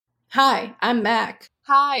Hi, I'm Mac.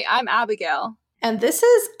 Hi, I'm Abigail. And this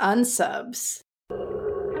is Unsubs.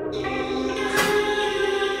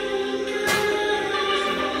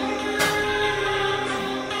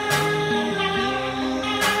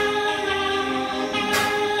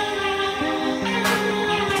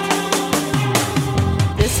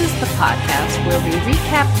 This is the podcast where we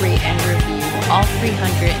recap, rate, and review all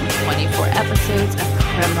 324 episodes of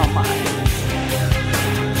Criminal Minds.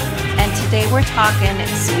 And today we're talking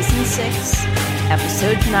Season 6,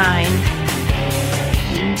 Episode 9,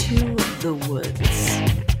 Into the Woods.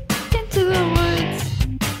 Into the woods,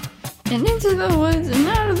 and into the woods, and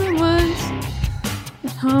out of the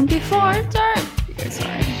woods, home before dark.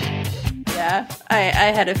 Sorry. Yeah,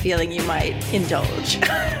 I had a feeling you might indulge.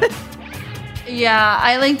 Yeah,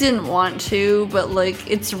 I didn't want to, but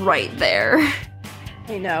it's right there.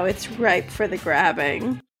 I know, it's ripe for the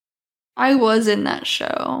grabbing. I was in that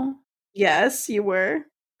show. Yes, you were.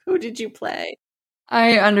 Who did you play?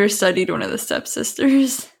 I understudied one of the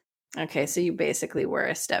stepsisters. Okay, so you basically were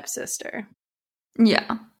a stepsister.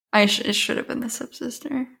 Yeah, it should have been the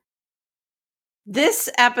stepsister. This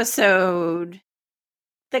episode,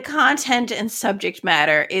 the content and subject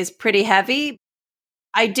matter is pretty heavy.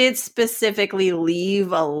 I did specifically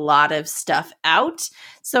leave a lot of stuff out.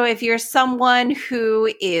 So if you're someone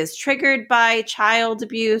who is triggered by child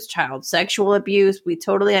abuse, child sexual abuse, we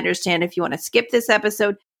totally understand if you want to skip this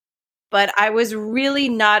episode. But I was really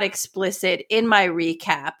not explicit in my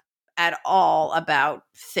recap at all about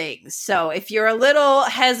things. So if you're a little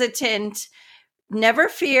hesitant, never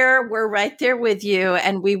fear, we're right there with you,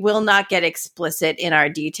 and we will not get explicit in our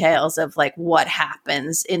details of what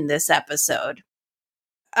happens in this episode.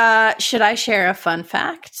 Should I share a fun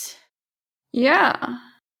fact? Yeah.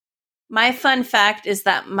 My fun fact is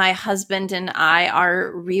that my husband and I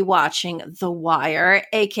are rewatching The Wire,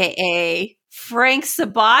 aka Frank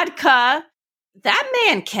Sobotka. That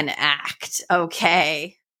man can act,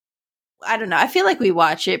 okay? I don't know. I feel like we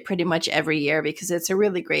watch it pretty much every year because it's a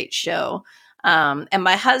really great show. And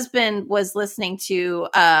my husband was listening to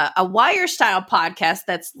a Wire style podcast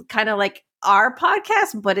that's kind of like our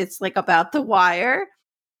podcast, but it's about The Wire.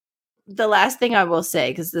 The last thing I will say,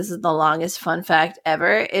 because this is the longest fun fact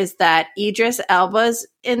ever, is that Idris Elba's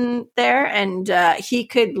in there, and he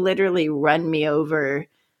could literally run me over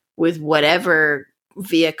with whatever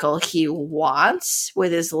vehicle he wants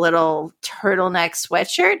with his little turtleneck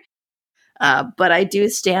sweatshirt. But I do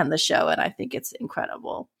stand the show, and I think it's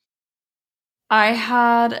incredible. I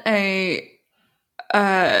had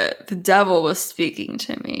the devil was speaking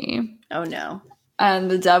to me. Oh, no.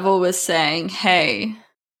 And the devil was saying, hey,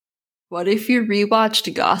 what if you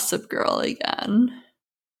rewatched Gossip Girl again?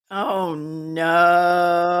 Oh, no.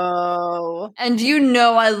 And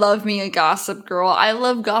I love me a Gossip Girl. I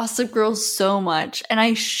love Gossip Girl so much, and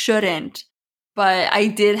I shouldn't. But I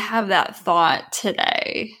did have that thought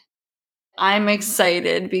today. I'm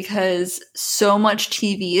excited because so much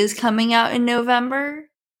TV is coming out in November.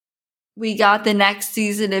 We got the next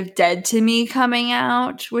season of Dead to Me coming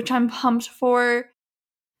out, which I'm pumped for.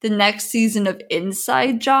 The next season of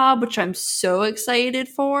Inside Job, which I'm so excited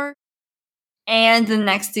for. And the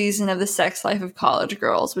next season of The Sex Life of College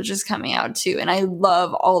Girls, which is coming out too. And I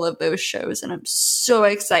love all of those shows, and I'm so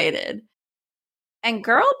excited. And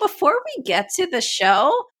girl, before we get to the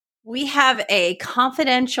show, we have a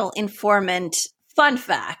confidential informant fun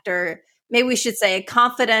fact, or maybe we should say a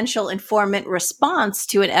confidential informant response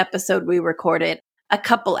to an episode we recorded a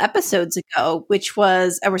couple episodes ago, which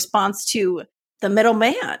was a response to The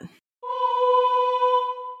Middleman.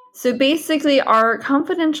 So basically, our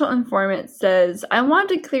confidential informant says, I want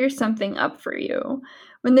to clear something up for you.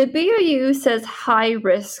 When the BOU says high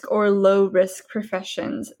risk or low risk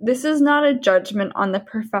professions, this is not a judgment on the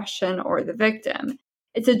profession or the victim.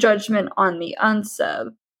 It's a judgment on the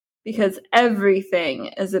unsub, because everything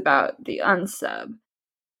is about the unsub.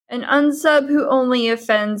 An unsub who only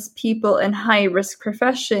offends people in high-risk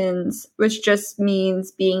professions, which just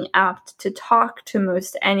means being apt to talk to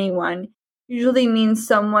most anyone, usually means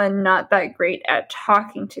someone not that great at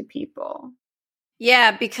talking to people.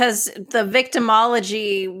 Yeah, because the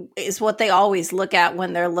victimology is what they always look at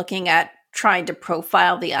when they're looking at trying to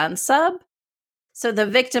profile the unsub. So the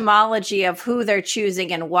victimology of who they're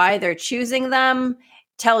choosing and why they're choosing them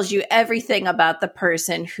tells you everything about the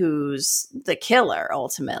person who's the killer,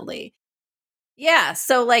 ultimately. Yeah,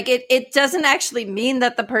 so it doesn't actually mean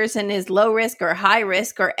that the person is low risk or high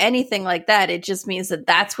risk or anything like that. It just means that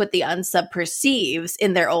that's what the unsub perceives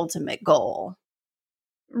in their ultimate goal.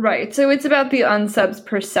 Right, so it's about the unsub's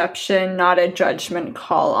perception, not a judgment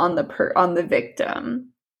call on the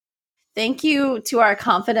victim. Thank you to our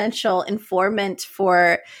confidential informant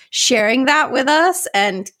for sharing that with us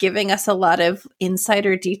and giving us a lot of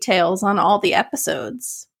insider details on all the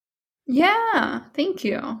episodes. Yeah, thank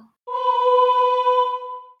you.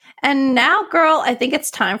 And now, girl, I think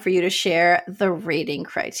it's time for you to share the rating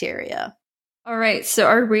criteria. All right, so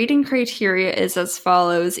our rating criteria is as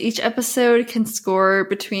follows. Each episode can score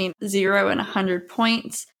between 0 and 100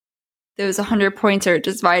 points. Those 100 points are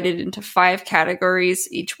divided into 5 categories,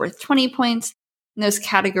 each worth 20 points. And those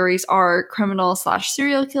categories are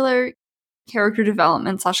criminal/serial killer, character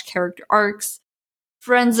development/character arcs,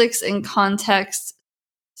 forensics and context,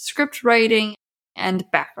 script writing, and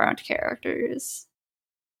background characters.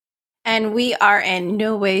 And we are in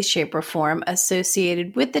no way, shape, or form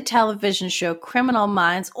associated with the television show Criminal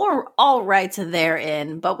Minds or all rights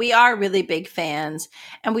therein, but we are really big fans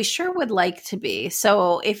and we sure would like to be.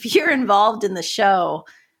 So if you're involved in the show,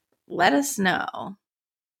 let us know.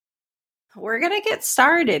 We're going to get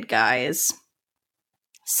started, guys.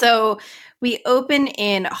 So we open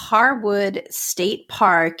in Harwood State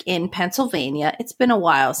Park in Pennsylvania. It's been a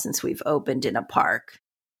while since we've opened in a park.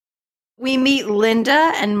 We meet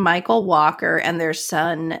Linda and Michael Walker and their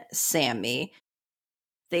son, Sammy.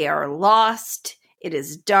 They are lost. It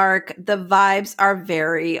is dark. The vibes are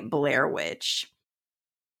very Blair Witch.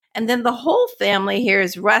 And then the whole family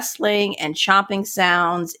hears rustling and chomping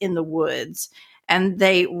sounds in the woods. And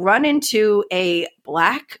they run into a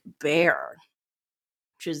black bear,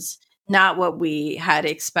 which is not what we had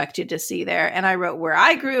expected to see there. And I wrote, where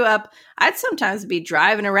I grew up, I'd sometimes be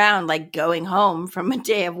driving around, like going home from a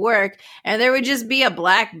day of work, and there would just be a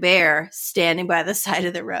black bear standing by the side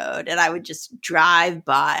of the road. And I would just drive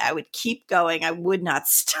by. I would keep going. I would not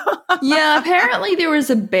stop. Yeah, apparently there was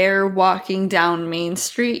a bear walking down Main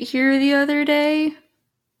Street here the other day.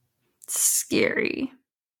 Scary.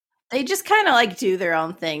 They just kind of like do their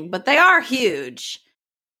own thing, but they are huge.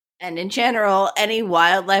 And in general, any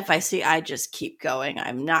wildlife I see, I just keep going.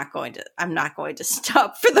 I'm not going to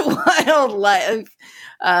stop for the wildlife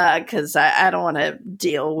because I don't want to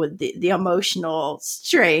deal with the emotional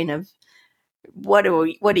strain of what do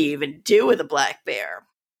you even do with a black bear?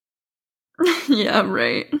 Yeah,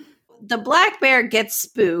 right. The black bear gets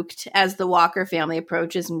spooked as the Walker family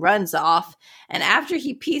approaches and runs off. And after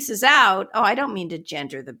he pieces out, I don't mean to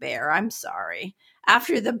gender the bear. I'm sorry.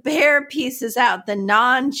 After the bear pieces out, the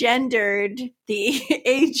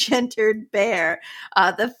agendered bear,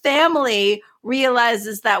 the family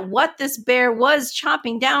realizes that what this bear was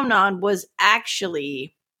chopping down on was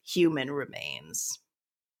actually human remains.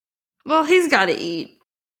 Well, he's got to eat.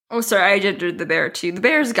 Oh, sorry, I gendered the bear too. The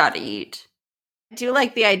bear's got to eat. I do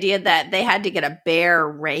like the idea that they had to get a bear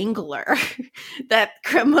wrangler. That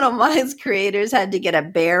Criminal Minds creators had to get a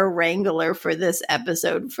bear wrangler for this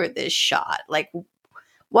episode, for this shot. Like,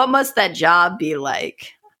 what must that job be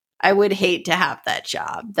like? I would hate to have that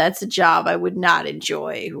job. That's a job I would not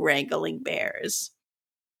enjoy, wrangling bears.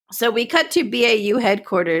 So we cut to BAU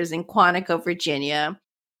headquarters in Quantico, Virginia.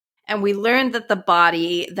 And we learned that the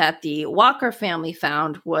body that the Walker family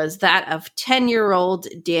found was that of 10-year-old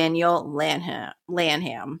Daniel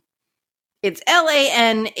Lanham. It's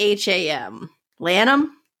Lanham. Lanham?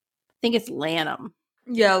 I think it's Lanham.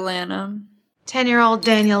 Yeah, Lanham. 10-year-old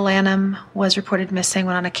Daniel Lanham was reported missing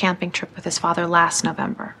when on a camping trip with his father last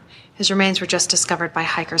November. His remains were just discovered by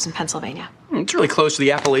hikers in Pennsylvania. It's really close to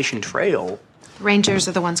the Appalachian Trail. Rangers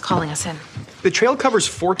are the ones calling us in. The trail covers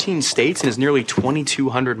 14 states and is nearly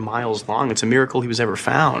 2,200 miles long. It's a miracle he was ever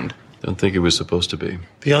found. Don't think it was supposed to be.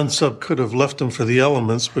 The unsub could have left him for the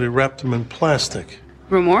elements, but he wrapped him in plastic.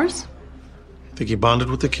 Remorse? Think he bonded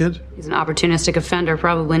with the kid? He's an opportunistic offender,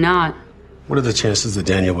 probably not. What are the chances that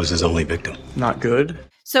Daniel was his only victim? Not good.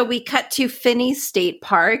 So we cut to Finney State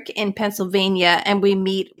Park in Pennsylvania and we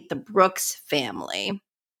meet the Brooks family.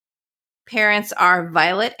 Parents are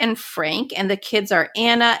Violet and Frank, and the kids are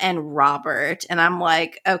Anna and Robert. And I'm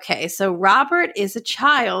like, okay, so Robert is a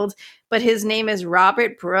child, but his name is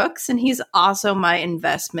Robert Brooks, and he's also my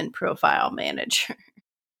investment profile manager.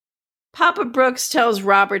 Papa Brooks tells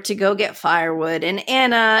Robert to go get firewood, and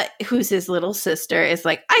Anna, who's his little sister, is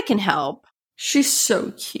like, I can help. She's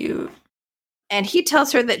so cute. And he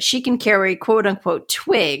tells her that she can carry quote unquote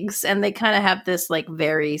twigs, and they kind of have this like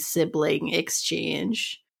very sibling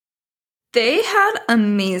exchange. They had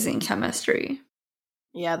amazing chemistry.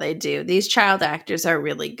 Yeah, they do. These child actors are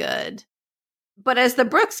really good. But as the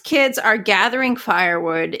Brooks kids are gathering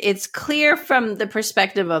firewood, it's clear from the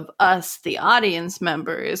perspective of us, the audience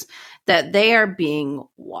members, that they are being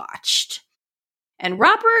watched. And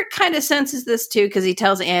Robert kind of senses this too, because he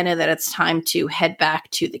tells Anna that it's time to head back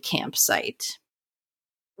to the campsite.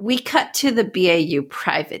 We cut to the BAU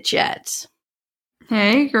private jet.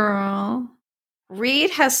 Hey, girl. Reed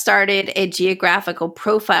has started a geographical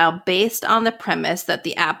profile based on the premise that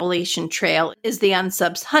the Appalachian Trail is the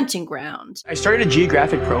Unsub's hunting ground. I started a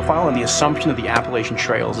geographic profile on the assumption that the Appalachian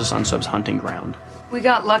Trail is this Unsub's hunting ground. We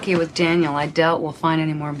got lucky with Daniel. I doubt we'll find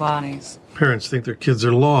any more bodies. Parents think their kids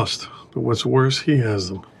are lost, but what's worse, he has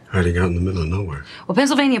them. Hiding out in the middle of nowhere. Well,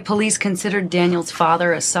 Pennsylvania police considered Daniel's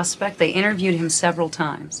father a suspect. They interviewed him several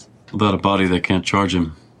times. Without a body, they can't charge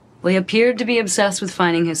him. Well, he appeared to be obsessed with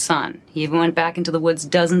finding his son. He even went back into the woods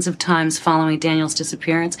dozens of times following Daniel's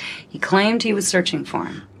disappearance. He claimed he was searching for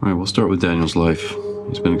him. All right, we'll start with Daniel's life.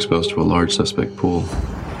 He's been exposed to a large suspect pool.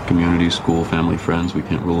 Community, school, family, friends. We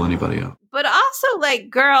can't rule anybody out. But also, like,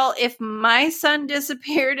 girl, if my son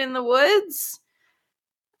disappeared in the woods,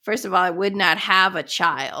 first of all, I would not have a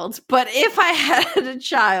child. But if I had a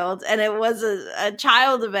child and it was a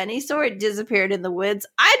child of any sort disappeared in the woods,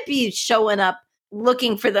 I'd be showing up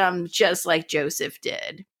looking for them just like Joseph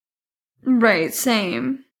did. Right,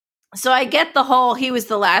 same. So I get the whole, he was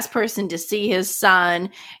the last person to see his son.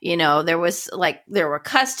 You know, there were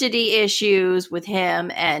custody issues with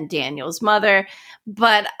him and Daniel's mother.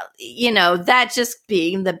 But, you know, that just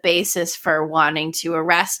being the basis for wanting to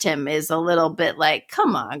arrest him is a little bit like,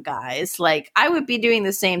 come on, guys. Like, I would be doing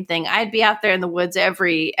the same thing. I'd be out there in the woods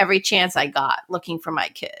every chance I got looking for my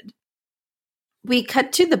kid. We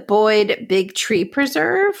cut to the Boyd Big Tree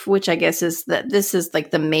Preserve, which I guess this is like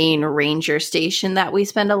the main ranger station that we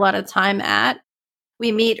spend a lot of time at.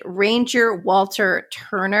 We meet Ranger Walter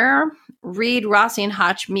Turner. Reed, Rossi, and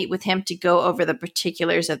Hotch meet with him to go over the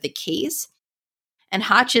particulars of the case. And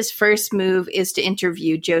Hotch's first move is to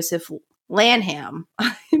interview Joseph Lanham.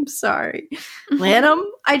 I'm sorry. Lanham?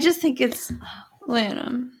 I just think it's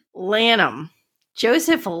Lanham.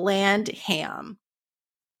 Joseph Lanham.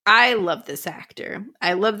 I love this actor.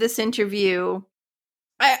 I love this interview.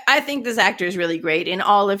 I think this actor is really great, and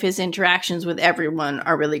all of his interactions with everyone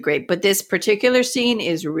are really great. But this particular scene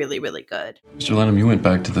is really, really good. Mr. Lanham, you went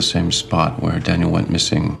back to the same spot where Daniel went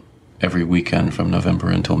missing every weekend from November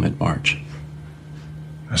until mid-March.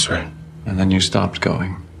 That's right. And then you stopped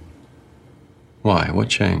going. Why? What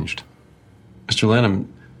changed? Mr.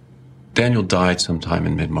 Lanham, Daniel died sometime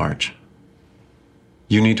in mid-March.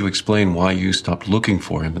 You need to explain why you stopped looking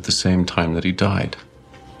for him at the same time that he died.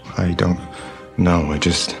 I don't know. I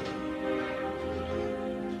just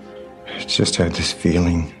had this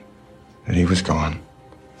feeling that he was gone.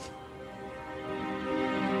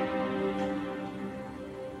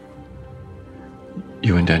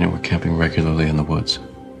 You and Daniel were camping regularly in the woods.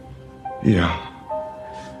 Yeah.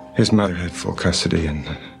 His mother had full custody, and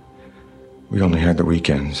we only had the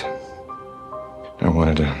weekends. I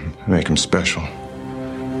wanted to make him special.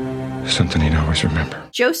 Something he'd always remember.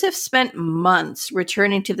 Joseph spent months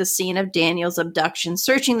returning to the scene of Daniel's abduction,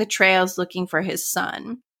 searching the trails looking for his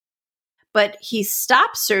son. But he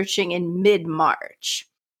stopped searching in mid-March,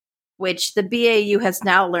 which the BAU has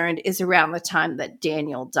now learned is around the time that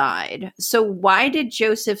Daniel died. So why did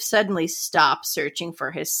Joseph suddenly stop searching for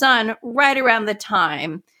his son right around the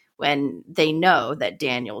time when they know that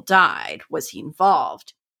Daniel died? Was he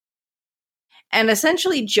involved? And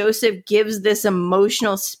essentially, Joseph gives this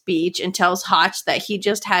emotional speech and tells Hotch that he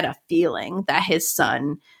just had a feeling that his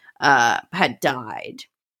son had died.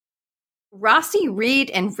 Rossi, Reed,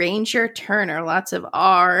 and Ranger Turner, lots of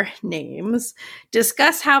R names,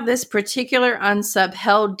 discuss how this particular unsub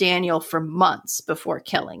held Daniel for months before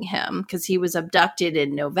killing him, because he was abducted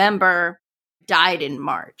in November, died in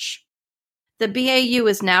March. The BAU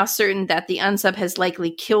is now certain that the unsub has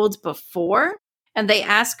likely killed before, and they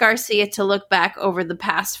ask Garcia to look back over the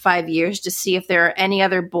past 5 years to see if there are any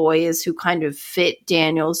other boys who kind of fit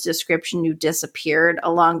Daniel's description who disappeared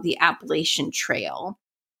along the Appalachian Trail.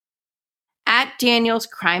 At Daniel's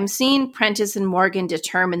crime scene, Prentice and Morgan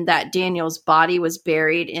determined that Daniel's body was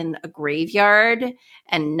buried in a graveyard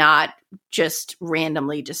and not just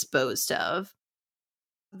randomly disposed of.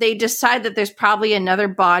 They decide that there's probably another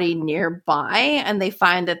body nearby, and they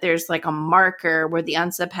find that there's like a marker where the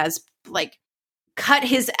unsub has like cut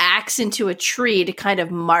his axe into a tree to kind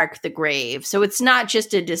of mark the grave. So it's not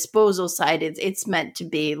just a disposal site. It's meant to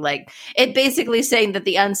be like, it basically saying that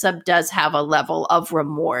the unsub does have a level of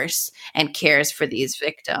remorse and cares for these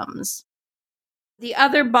victims. The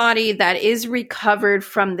other body that is recovered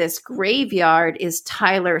from this graveyard is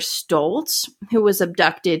Tyler Stoltz, who was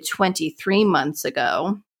abducted 23 months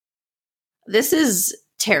ago. This is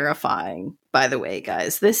terrifying, by the way,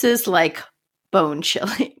 guys. This is like bone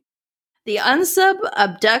chilling. The unsub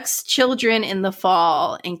abducts children in the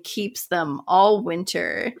fall and keeps them all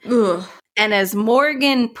winter. Ugh. And as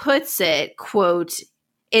Morgan puts it, quote,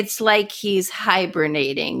 It's like he's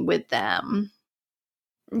hibernating with them.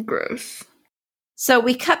 Gross. So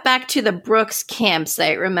we cut back to the Brooks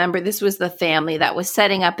campsite. Remember, this was the family that was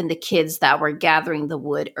setting up and the kids that were gathering the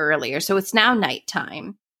wood earlier. So it's now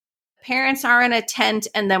nighttime. Parents are in a tent,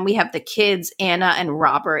 and then we have the kids, Anna and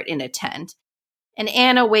Robert, in a tent. And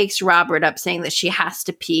Anna wakes Robert up saying that she has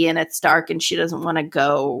to pee and it's dark and she doesn't want to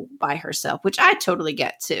go by herself, which I totally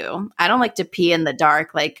get too. I don't like to pee in the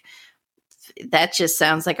dark. Like, that just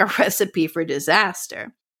sounds like a recipe for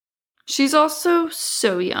disaster. She's also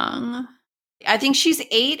so young. I think she's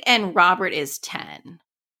 8 and Robert is 10.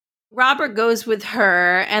 Robert goes with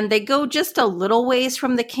her and they go just a little ways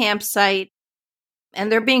from the campsite.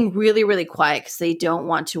 And they're being really, really quiet because they don't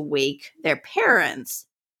want to wake their parents.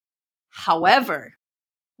 However,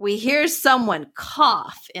 we hear someone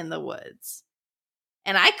cough in the woods.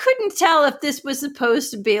 And I couldn't tell if this was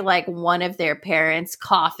supposed to be like one of their parents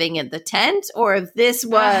coughing in the tent or if this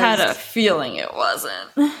was... I had a feeling it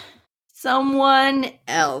wasn't. Someone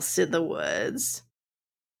else in the woods.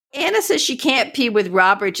 Anna says she can't pee with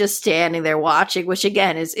Robert just standing there watching, which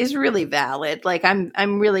again is really valid. Like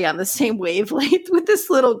I'm really on the same wavelength with this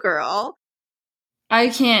little girl. I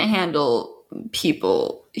can't handle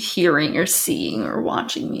people hearing or seeing or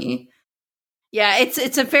watching me. Yeah,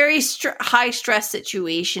 it's a very high stress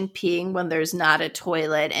situation peeing when there's not a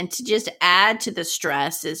toilet, and to just add to the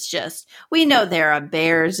stress is just, we know there are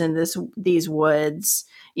bears in these woods.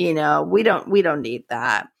 You know, we don't need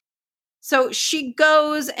that. So she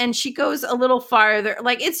goes a little farther,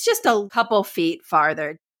 like it's just a couple feet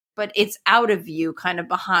farther, but it's out of view, kind of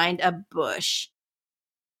behind a bush.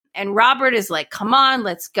 And Robert is like, come on,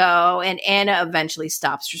 let's go. And Anna eventually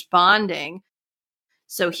stops responding.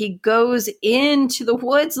 So he goes into the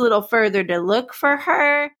woods a little further to look for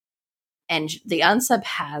her. And the unsub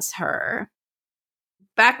has her.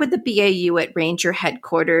 Back with the BAU at Ranger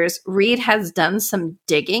headquarters, Reed has done some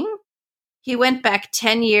digging. He went back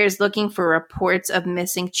 10 years looking for reports of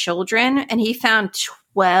missing children, and he found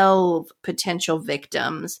 12 potential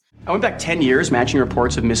victims. I went back 10 years matching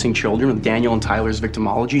reports of missing children with Daniel and Tyler's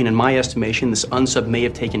victimology, and in my estimation, this unsub may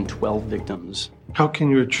have taken 12 victims. How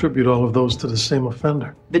can you attribute all of those to the same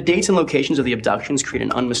offender? The dates and locations of the abductions create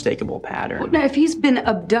an unmistakable pattern. Well, now, if he's been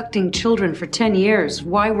abducting children for 10 years,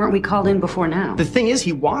 why weren't we called in before now? The thing is,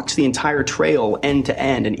 he walks the entire trail end to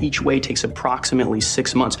end, and each way takes approximately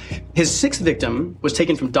 6 months. His 6th victim was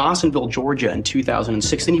taken from Dawsonville, Georgia in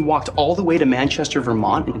 2006. Then he walked all the way to Manchester,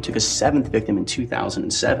 Vermont, and took a 7th victim in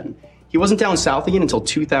 2007. He wasn't down south again until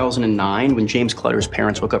 2009 when James Clutter's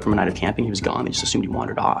parents woke up from a night of camping. He was gone. They just assumed he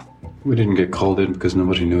wandered off. We didn't get called in because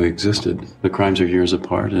nobody knew he existed. The crimes are years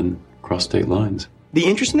apart and cross state lines. The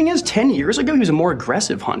interesting thing is, 10 years ago, he was a more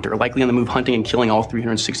aggressive hunter, likely on the move hunting and killing all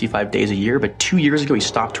 365 days a year, but 2 years ago, he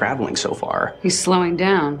stopped traveling so far. He's slowing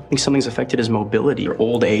down. I think something's affected his mobility or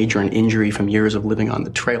old age or an injury from years of living on the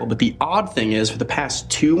trail. But the odd thing is, for the past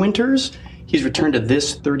 2 winters, he's returned to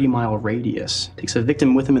this 30-mile radius. Takes a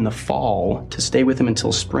victim with him in the fall to stay with him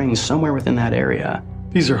until spring, somewhere within that area.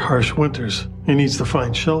 These are harsh winters. He needs to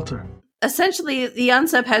find shelter. Essentially, the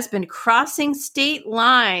unsub has been crossing state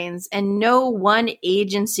lines, and no one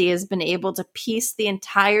agency has been able to piece the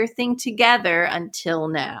entire thing together until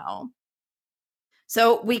now.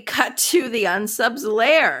 So we cut to the unsub's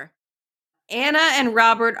lair. Anna and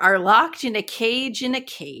Robert are locked in a cage in a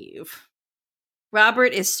cave.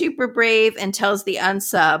 Robert is super brave and tells the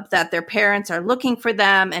unsub that their parents are looking for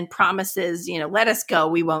them and promises, let us go,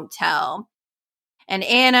 we won't tell. And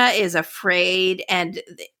Anna is afraid, and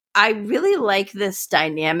I really like this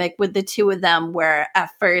dynamic with the two of them where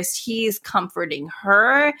at first he's comforting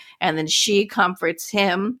her and then she comforts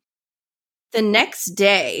him. The next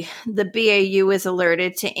day, the BAU is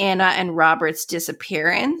alerted to Anna and Robert's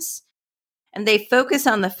disappearance. And they focus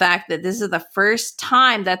on the fact that this is the first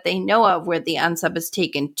time that they know of where the unsub has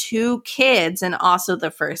taken 2 kids and also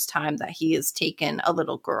the first time that he has taken a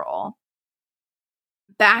little girl.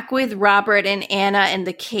 Back with Robert and Anna in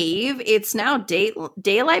the cave, it's now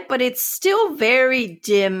daylight, but it's still very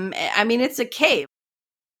dim. I mean, it's a cave.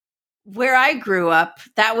 Where I grew up,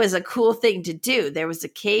 that was a cool thing to do. There was a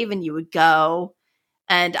cave and you would go,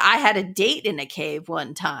 and I had a date in a cave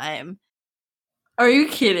one time. Are you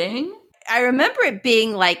kidding? I remember it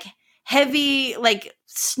being like heavy, like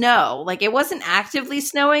snow. Like it wasn't actively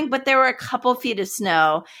snowing, but there were a couple feet of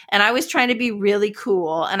snow, and I was trying to be really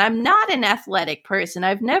cool. And I'm not an athletic person.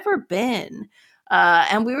 I've never been.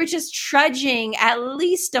 And we were just trudging at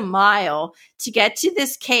least a mile to get to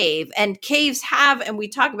this cave. And caves have, and we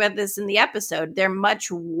talk about this in the episode, they're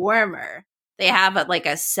much warmer. They have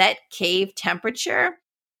a set cave temperature.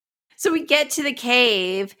 So we get to the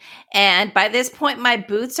cave, and by this point, my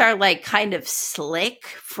boots are like kind of slick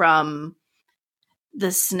from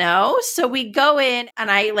the snow. So we go in, and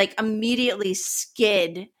I like immediately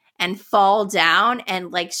skid and fall down and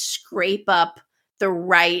like scrape up the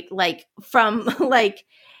right, like from like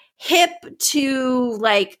hip to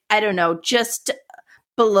like, I don't know, just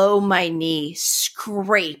below my knee,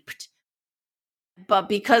 scraped. But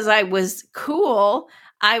because I was cool,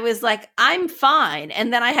 I was like, I'm fine.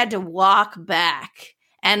 And then I had to walk back.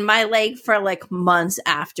 And my leg for like months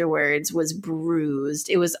afterwards was bruised.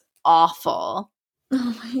 It was awful.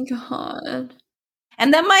 Oh my God.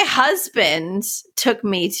 And then my husband took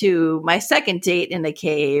me to my second date in the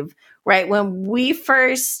cave, right? When we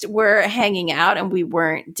first were hanging out and we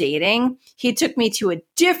weren't dating, he took me to a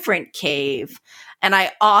different cave. And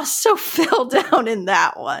I also fell down in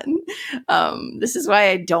that one. This is why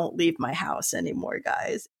I don't leave my house anymore,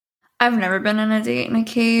 guys. I've never been on a date in a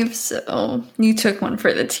cave, so you took one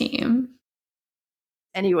for the team.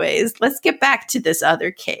 Anyways, let's get back to this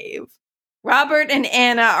other cave. Robert and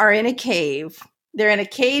Anna are in a cave. They're in a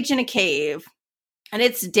cage in a cave, and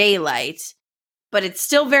it's daylight, but it's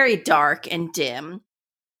still very dark and dim.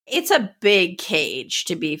 It's a big cage,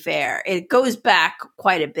 to be fair. It goes back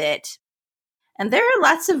quite a bit. And there are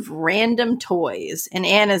lots of random toys. And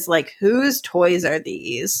Anna's like, whose toys are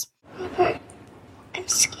these? Robert, I'm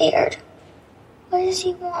scared. What does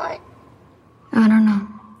he want? I don't know.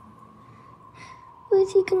 What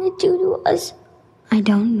is he gonna do to us? I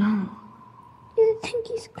don't know. You think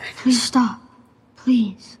he's gonna... Please stop.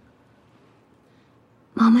 Please.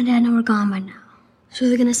 Mom and Dad are gone by now. So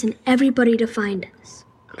they're gonna send everybody to find us.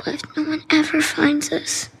 What if no one ever finds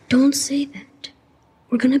us? Don't say that.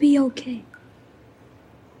 We're gonna be okay.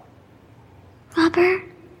 Robert?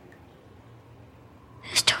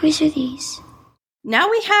 Whose toys are these? Now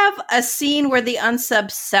we have a scene where the unsub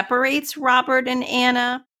separates Robert and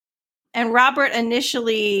Anna. And Robert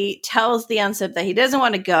initially tells the unsub that he doesn't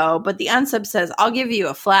want to go, but the unsub says, I'll give you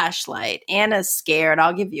a flashlight. Anna's scared.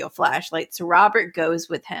 I'll give you a flashlight. So Robert goes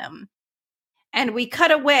with him. And we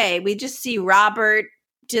cut away. We just see Robert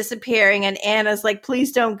disappearing and Anna's like,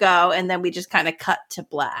 please don't go. And then we just kind of cut to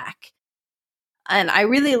black. And I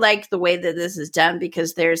really like the way that this is done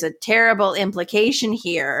because there's a terrible implication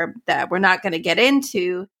here that we're not going to get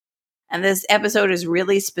into. And this episode is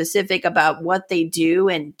really specific about what they do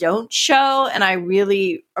and don't show. And I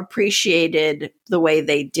really appreciated the way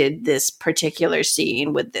they did this particular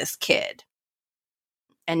scene with this kid.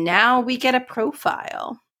 And now we get a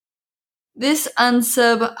profile. This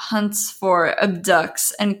unsub hunts for,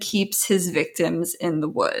 abducts, and keeps his victims in the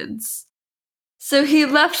woods. So he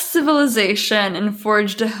left civilization and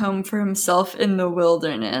forged a home for himself in the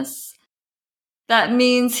wilderness. That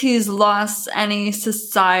means he's lost any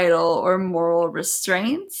societal or moral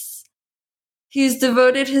restraints. He's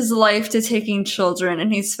devoted his life to taking children,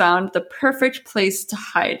 and he's found the perfect place to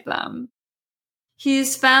hide them.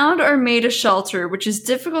 He's found or made a shelter, which is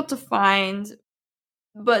difficult to find,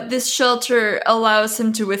 but this shelter allows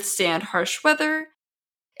him to withstand harsh weather.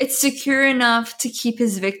 It's secure enough to keep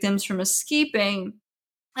his victims from escaping,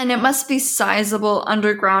 and it must be sizable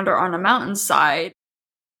underground or on a mountainside.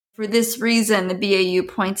 For this reason, the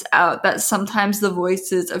BAU points out that sometimes the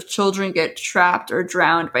voices of children get trapped or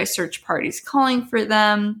drowned by search parties calling for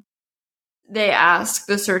them. They ask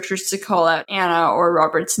the searchers to call out Anna or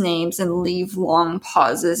Robert's names and leave long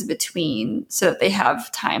pauses between so that they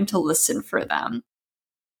have time to listen for them.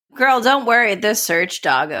 Girl, don't worry, the search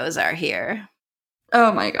doggos are here.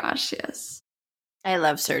 Oh my gosh, yes. I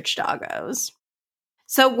love search doggos.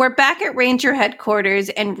 So we're back at Ranger headquarters,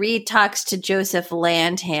 and Reed talks to Joseph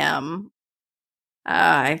Landham.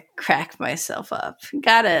 I crack myself up.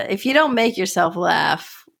 If you don't make yourself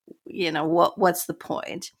laugh, what's the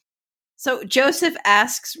point? So Joseph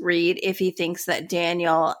asks Reed if he thinks that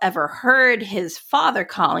Daniel ever heard his father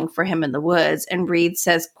calling for him in the woods, and Reed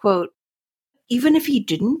says, quote, even if he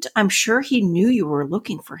didn't, I'm sure he knew you were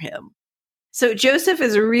looking for him. So Joseph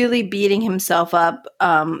is really beating himself up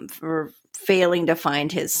for failing to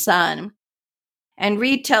find his son. And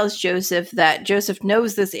Reed tells Joseph that Joseph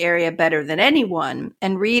knows this area better than anyone,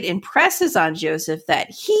 and Reed impresses on Joseph that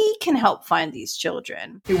he can help find these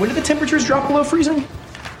children. Hey, when do the temperatures drop below freezing?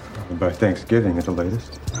 By Thanksgiving at the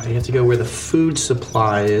latest. You have to go where the food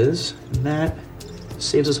supply is, and that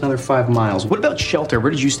saves us another 5 miles. What about shelter?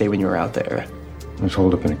 Where did you stay when you were out there? I was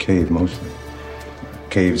holed up in a cave, mostly.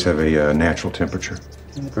 Caves have a natural temperature.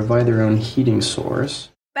 They provide their own heating source.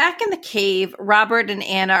 Back in the cave, Robert and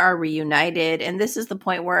Anna are reunited, and this is the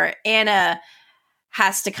point where Anna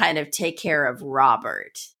has to kind of take care of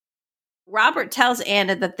Robert. Robert tells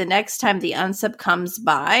Anna that the next time the unsub comes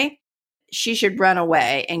by, she should run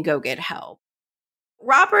away and go get help.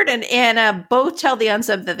 Robert and Anna both tell the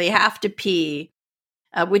unsub that they have to pee,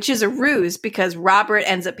 which is a ruse because Robert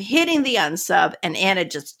ends up hitting the unsub and Anna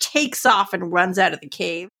just takes off and runs out of the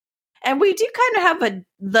cave. And we do kind of have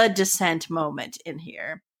the descent moment in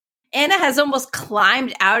here. Anna has almost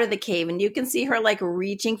climbed out of the cave, and you can see her like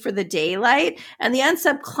reaching for the daylight, and the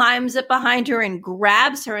unsub climbs up behind her and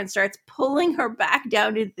grabs her and starts pulling her back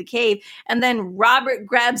down into the cave. And then Robert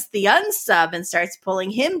grabs the unsub and starts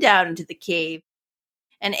pulling him down into the cave.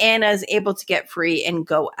 And Anna is able to get free and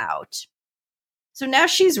go out. So now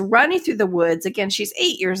she's running through the woods. Again, she's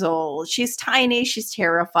 8 years old. She's tiny. She's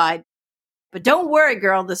terrified. But don't worry,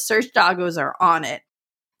 girl. The search doggos are on it.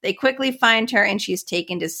 They quickly find her and she's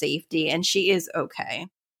taken to safety, and she is okay.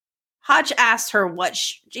 Hodge asked her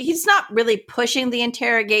he's not really pushing the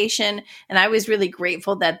interrogation, and I was really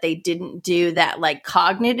grateful that they didn't do that like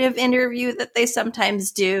cognitive interview that they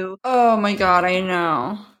sometimes do. Oh my God, I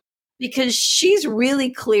know. Because she's really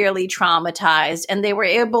clearly traumatized, and they were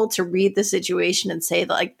able to read the situation and say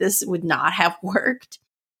that like this would not have worked.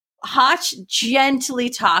 Hotch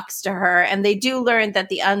gently talks to her, and they do learn that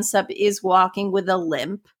the unsub is walking with a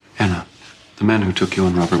limp. Anna, the man who took you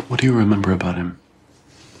and Robert, what do you remember about him?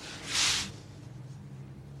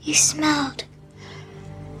 He smelled.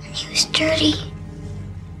 And he was dirty.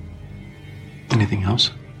 Anything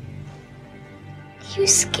else? He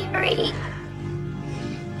was scary.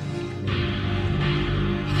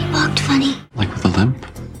 And he walked funny. Like with a limp?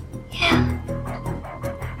 Yeah.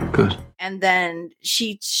 Good. And then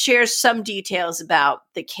she shares some details about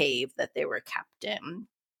the cave that they were kept in.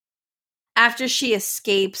 After she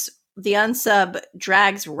escapes, the unsub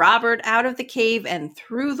drags Robert out of the cave and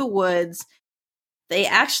through the woods. They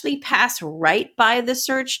actually pass right by the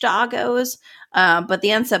search doggos, but the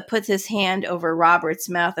unsub puts his hand over Robert's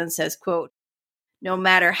mouth and says, quote, "No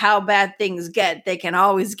matter how bad things get, they can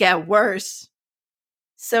always get worse."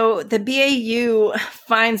 So the BAU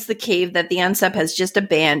finds the cave that the unsub has just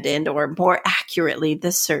abandoned, or more accurately,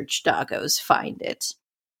 the search doggos find it.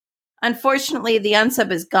 Unfortunately, the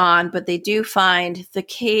unsub is gone, but they do find the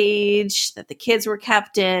cage that the kids were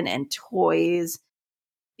kept in and toys.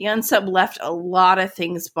 The unsub left a lot of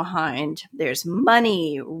things behind. There's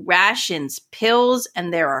money, rations, pills,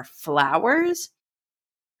 and there are flowers.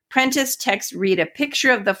 Prentice texts Reed a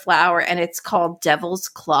picture of the flower, and it's called Devil's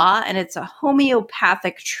Claw, and it's a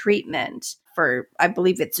homeopathic treatment for, I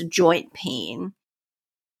believe it's joint pain.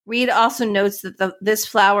 Reed also notes that this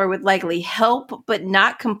flower would likely help, but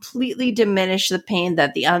not completely diminish the pain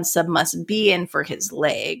that the unsub must be in for his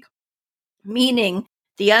leg, meaning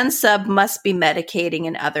the unsub must be medicating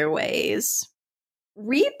in other ways.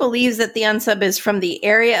 Reed believes that the unsub is from the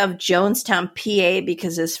area of Jonestown, PA,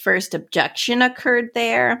 because his first abduction occurred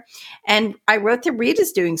there. And I wrote that Reed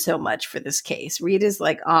is doing so much for this case. Reed is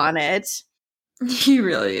like on it. He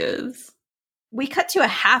really is. We cut to a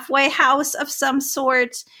halfway house of some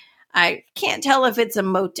sort. I can't tell if it's a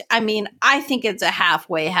motel. I mean, I think it's a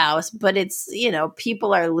halfway house, but it's,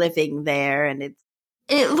 people are living there, and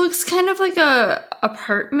it looks kind of like a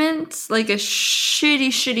apartment, like a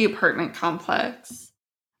shitty apartment complex.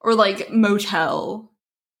 Or like motel.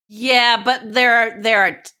 Yeah, but there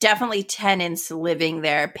are definitely tenants living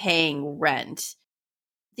there paying rent.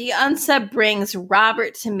 The unsub brings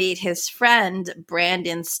Robert to meet his friend,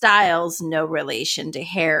 Brandon Stiles, no relation to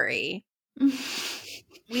Harry.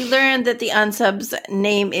 We learned that the unsub's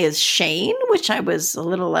name is Shane, which I was a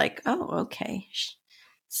little like, oh, okay.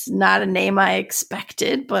 It's not a name I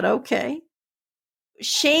expected, but okay.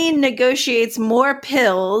 Shane negotiates more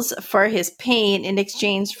pills for his pain in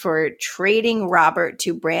exchange for trading Robert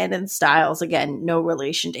to Brandon Stiles, again, no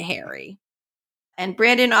relation to Harry. And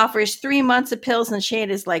Brandon offers 3 months of pills, and Shane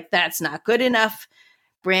is like, that's not good enough.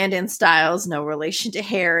 Brandon Stiles, no relation to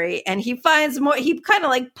Harry. And he finds more, he kind of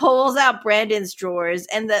like pulls out Brandon's drawers,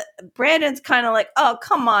 and Brandon's kind of like, oh,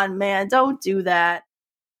 come on, man, don't do that.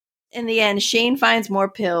 In the end, Shane finds more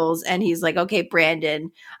pills, and he's like, okay, Brandon,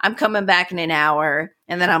 I'm coming back in an hour,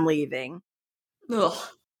 and then I'm leaving. Ugh.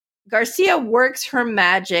 Garcia works her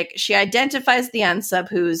magic. She identifies the unsub,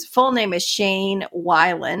 whose full name is Shane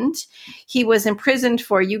Weiland. He was imprisoned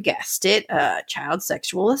for, you guessed it, child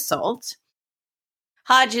sexual assault.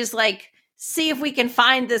 Hodge is like, see if we can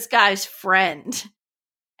find this guy's friend.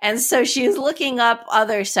 And so she's looking up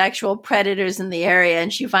other sexual predators in the area,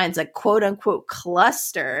 and she finds a quote-unquote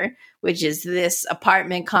cluster, which is this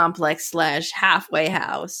apartment complex / halfway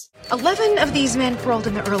house. 11 of these men paroled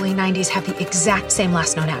in the early 90s have the exact same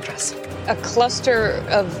last known address. A cluster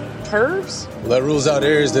of pervs? Well, that rules out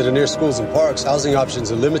areas that are near schools and parks. Housing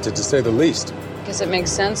options are limited, to say the least. Guess it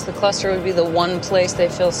makes sense. The cluster would be the one place they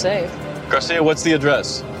feel safe. Garcia, what's the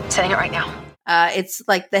address? Sending it right now. It's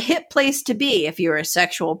like the hip place to be if you're a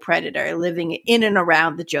sexual predator living in and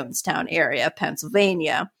around the Jonestown area,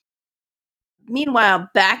 Pennsylvania. Meanwhile,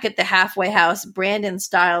 back at the halfway house, Brandon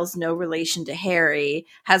Stiles, no relation to Harry,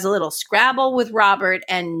 has a little scrabble with Robert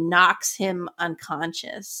and knocks him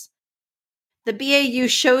unconscious. The BAU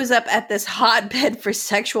shows up at this hotbed for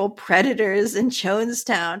sexual predators in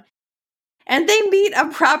Jonestown, and they meet a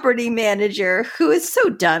property manager who is so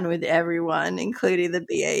done with everyone, including the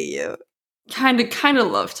BAU. Kind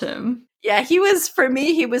of loved him. Yeah, he was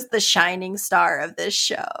the shining star of this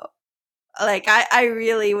show. Like, I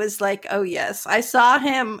really was like, oh yes. I saw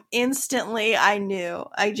him instantly.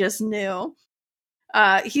 I just knew.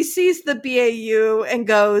 He sees the BAU and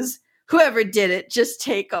goes, whoever did it, just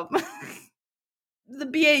take him. The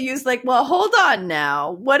BAU's like, well, hold on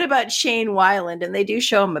now. What about Shane Weiland? And they do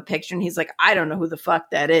show him a picture, and he's like, I don't know who the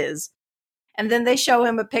fuck that is. And then they show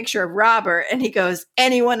him a picture of Robert, and he goes,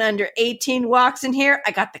 anyone under 18 walks in here,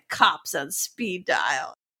 I got the cops on speed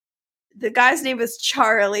dial. The guy's name is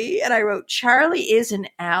Charlie, and I wrote, Charlie is an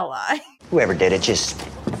ally. Whoever did it, just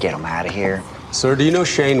get him out of here. Sir, do you know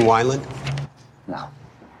Shane Weiland? No.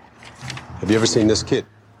 Have you ever seen this kid?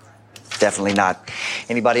 Definitely not.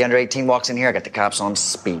 Anybody under 18 walks in here, I got the cops on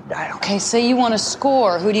speed dial. Okay, say you want to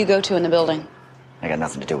score. Who do you go to in the building? I got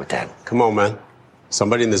nothing to do with that. Come on, man.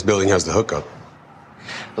 Somebody in this building has the hookup.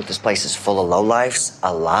 Look, this place is full of lowlifes.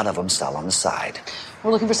 A lot of them sell on the side.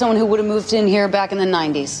 We're looking for someone who would have moved in here back in the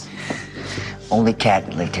 90s. Only cat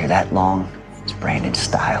that lived here that long is Brandon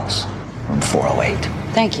Stiles, room 408.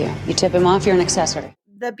 Thank you. You tip him off, you're an accessory.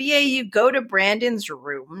 The BAU go to Brandon's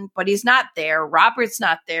room, but he's not there. Robert's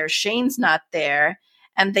not there. Shane's not there.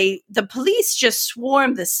 And the police just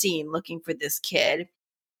swarm the scene looking for this kid.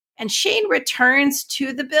 And Shane returns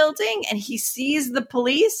to the building and he sees the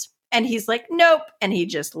police and he's like, nope. And he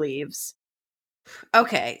just leaves.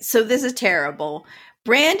 Okay, so this is terrible.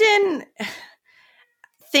 Brandon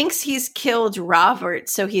thinks he's killed Robert,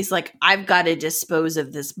 so he's like, I've got to dispose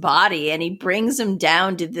of this body. And he brings him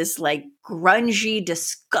down to this like grungy,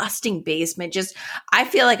 disgusting basement. I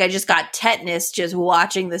feel like I just got tetanus just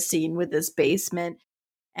watching the scene with this basement.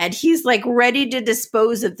 And he's like ready to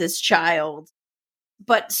dispose of this child.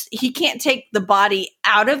 But he can't take the body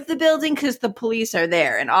out of the building because the police are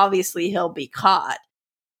there. And obviously he'll be caught.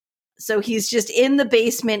 So he's just in the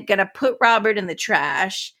basement, gonna put Robert in the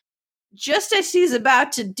trash. Just as he's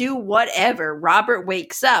about to do whatever, Robert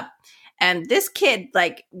wakes up. And this kid,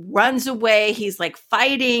 like, runs away. He's, like,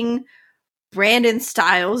 fighting Brandon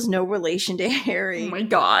Stiles, no relation to Harry. Oh, my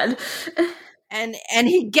God. And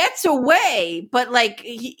he gets away, but, like,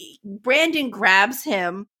 Brandon grabs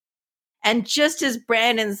him. And just as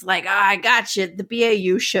Brandon's like, I got you, the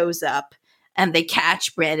BAU shows up. And they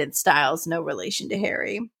catch Brandon Stiles, no relation to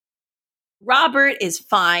Harry. Robert is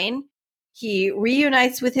fine. He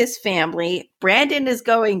reunites with his family. Brandon is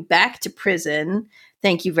going back to prison.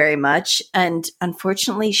 Thank you very much. And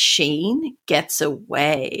unfortunately, Shane gets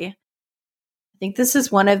away. I think this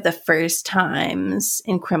is one of the first times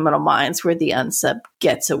in Criminal Minds where the unsub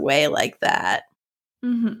gets away like that.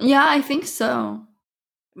 Mm-hmm. Yeah, I think so.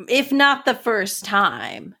 If not the first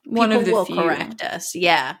time. One of the will few. Correct us.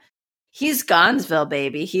 Yeah. He's Gonzville,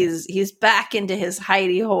 baby. He's back into his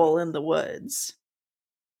hidey hole in the woods.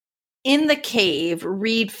 In the cave,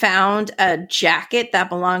 Reed found a jacket that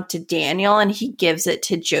belonged to Daniel, and he gives it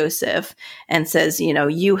to Joseph and says,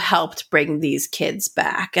 you helped bring these kids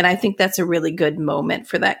back. And I think that's a really good moment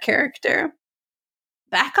for that character.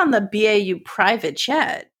 Back on the BAU private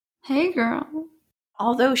jet. Hey, girl.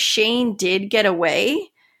 Although Shane did get away,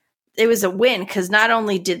 it was a win because not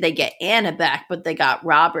only did they get Anna back, but they got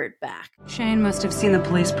Robert back. Shane must have seen the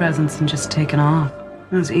police presence and just taken off.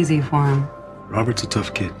 It was easy for him. Robert's a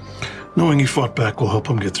tough kid. Knowing he fought back will help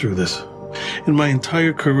him get through this. In my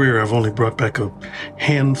entire career, I've only brought back a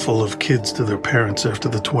handful of kids to their parents after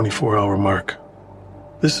the 24-hour mark.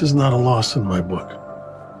 This is not a loss in my book.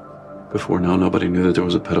 Before now, nobody knew that there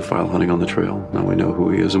was a pedophile hunting on the trail. Now we know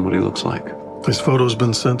who he is and what he looks like. His photo's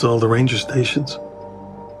been sent to all the ranger stations.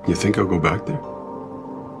 You think he'll go back there?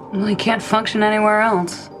 Well, he can't function anywhere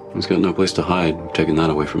else. He's got no place to hide. I'm taking that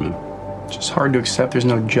away from him. It's just hard to accept there's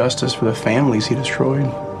no justice for the families he destroyed.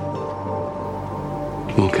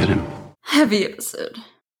 We'll get him. Heavy episode.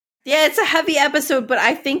 Yeah, it's a heavy episode, but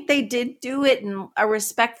I think they did do it in a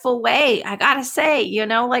respectful way. I gotta say,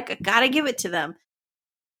 I gotta give it to them.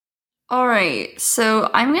 All right, so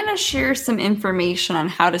I'm going to share some information on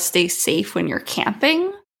how to stay safe when you're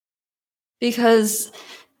camping. Because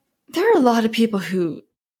there are a lot of people who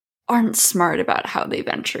aren't smart about how they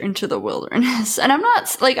venture into the wilderness. And I'm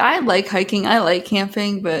not, I like hiking, I like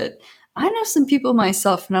camping, but I know some people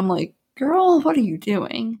myself, and I'm like, girl, what are you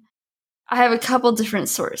doing? I have a couple different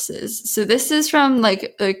sources. So this is from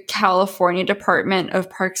like the California Department of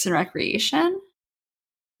Parks and Recreation.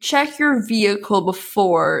 Check your vehicle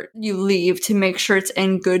before you leave to make sure it's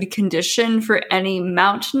in good condition for any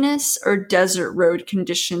mountainous or desert road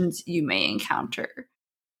conditions you may encounter.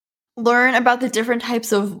 Learn about the different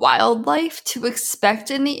types of wildlife to expect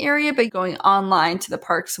in the area by going online to the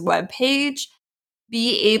park's webpage.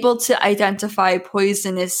 Be able to identify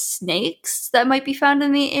poisonous snakes that might be found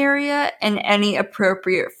in the area and any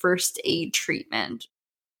appropriate first aid treatment.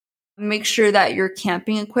 Make sure that your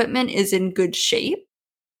camping equipment is in good shape.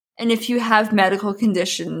 And if you have medical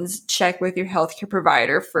conditions, check with your healthcare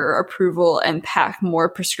provider for approval and pack more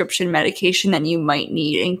prescription medication than you might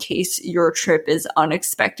need in case your trip is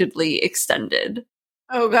unexpectedly extended.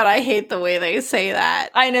 Oh God, I hate the way they say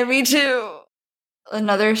that. I know, me too.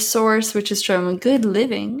 Another source, which is from Good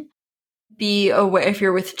Living, be aware if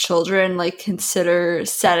you're with children, like consider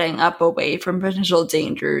setting up away from potential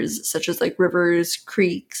dangers such as like rivers,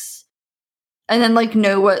 creeks, and then like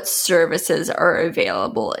know what services are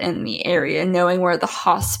available in the area, knowing where the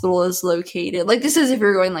hospital is located. Like this is if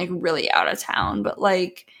you're going like really out of town, but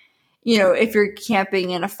like, you know, if you're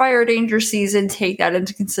camping in a fire danger season, take that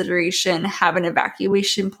into consideration, have an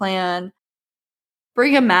evacuation plan.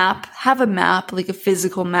 Bring a map, have a map, like a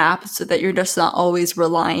physical map, so that you're just not always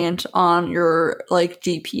reliant on your like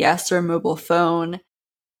GPS or mobile phone.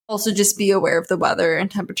 Also, just be aware of the weather and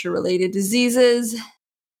temperature related diseases.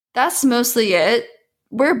 That's mostly it.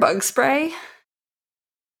 Wear bug spray.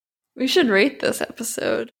 We should rate this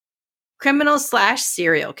episode.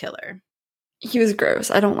 Criminal/serial killer. He was gross.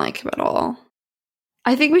 I don't like him at all.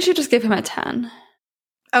 I think we should just give him a 10.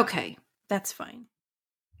 Okay, that's fine.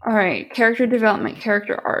 All right, character development,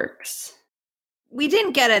 character arcs. We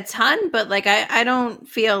didn't get a ton, but like I don't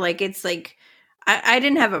feel like it's like I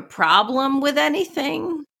didn't have a problem with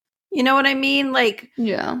anything. You know what I mean? Like,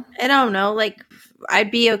 yeah. I don't know. Like, I'd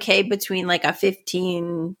be okay between like a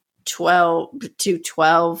 15, 12 to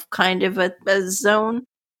 12 kind of a zone.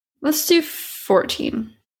 Let's do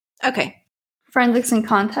 14. Okay. Forensics and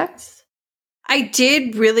context. I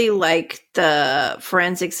did really like the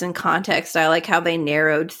forensics and context. I like how they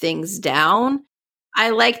narrowed things down.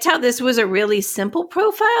 I liked how this was a really simple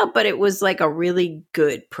profile, but it was like a really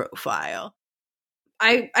good profile.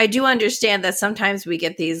 I do understand that sometimes we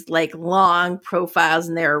get these like long profiles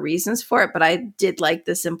and there are reasons for it, but I did like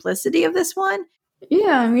the simplicity of this one.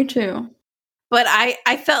 Yeah, me too. But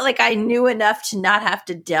I felt like I knew enough to not have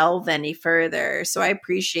to delve any further. So I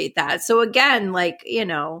appreciate that. So again, like, you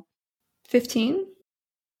know. 15?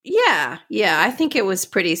 Yeah, I think it was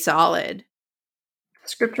pretty solid.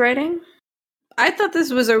 Script writing? I thought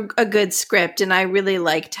this was a good script, and I really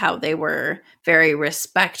liked how they were very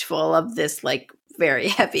respectful of this, like, very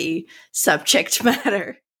heavy subject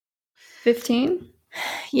matter. 15?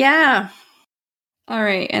 Yeah. All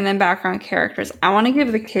right, and then background characters. I want to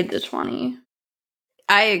give the kids a 20.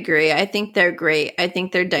 I agree. I think they're great. I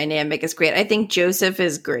think their dynamic is great. I think Joseph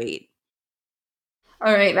is great.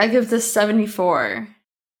 All right, that gives us 74.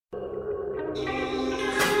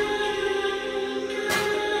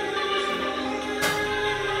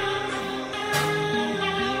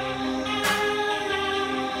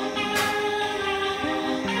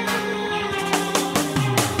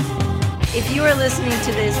 If you are listening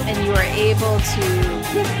to this and you are able to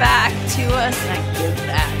give back to us, not give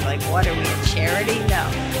back, like what are we, a charity? No.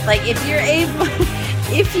 Like if you're able,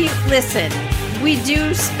 if you, listen, we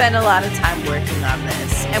do spend a lot of time working on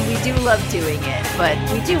this and we do love doing it, but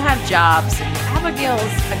we do have jobs and Abigail's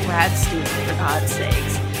a grad student for God's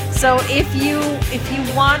sakes. So if you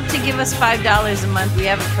want to give us $5 a month, we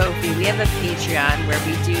have a Ko-fi, we have a Patreon where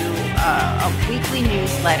we do a weekly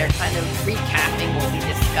newsletter kind of recapping what we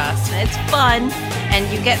discussed, and it's fun, and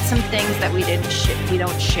you get some things that we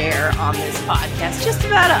don't share on this podcast, just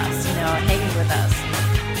about us, you know, hanging with us.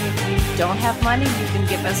 If you don't have money, you can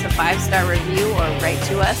give us a 5-star review or write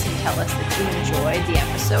to us and tell us that you enjoyed the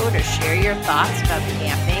episode or share your thoughts about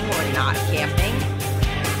camping or not camping.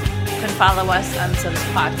 You can follow us on Subs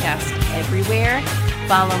Podcast everywhere.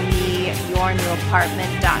 Follow me,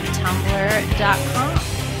 yournewapartment.tumblr.com.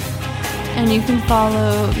 And you can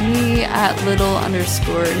follow me at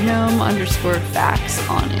little_gnome_facts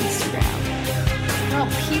on Instagram. Well,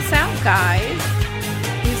 peace out, guys.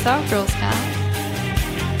 Peace out, Girl Scout.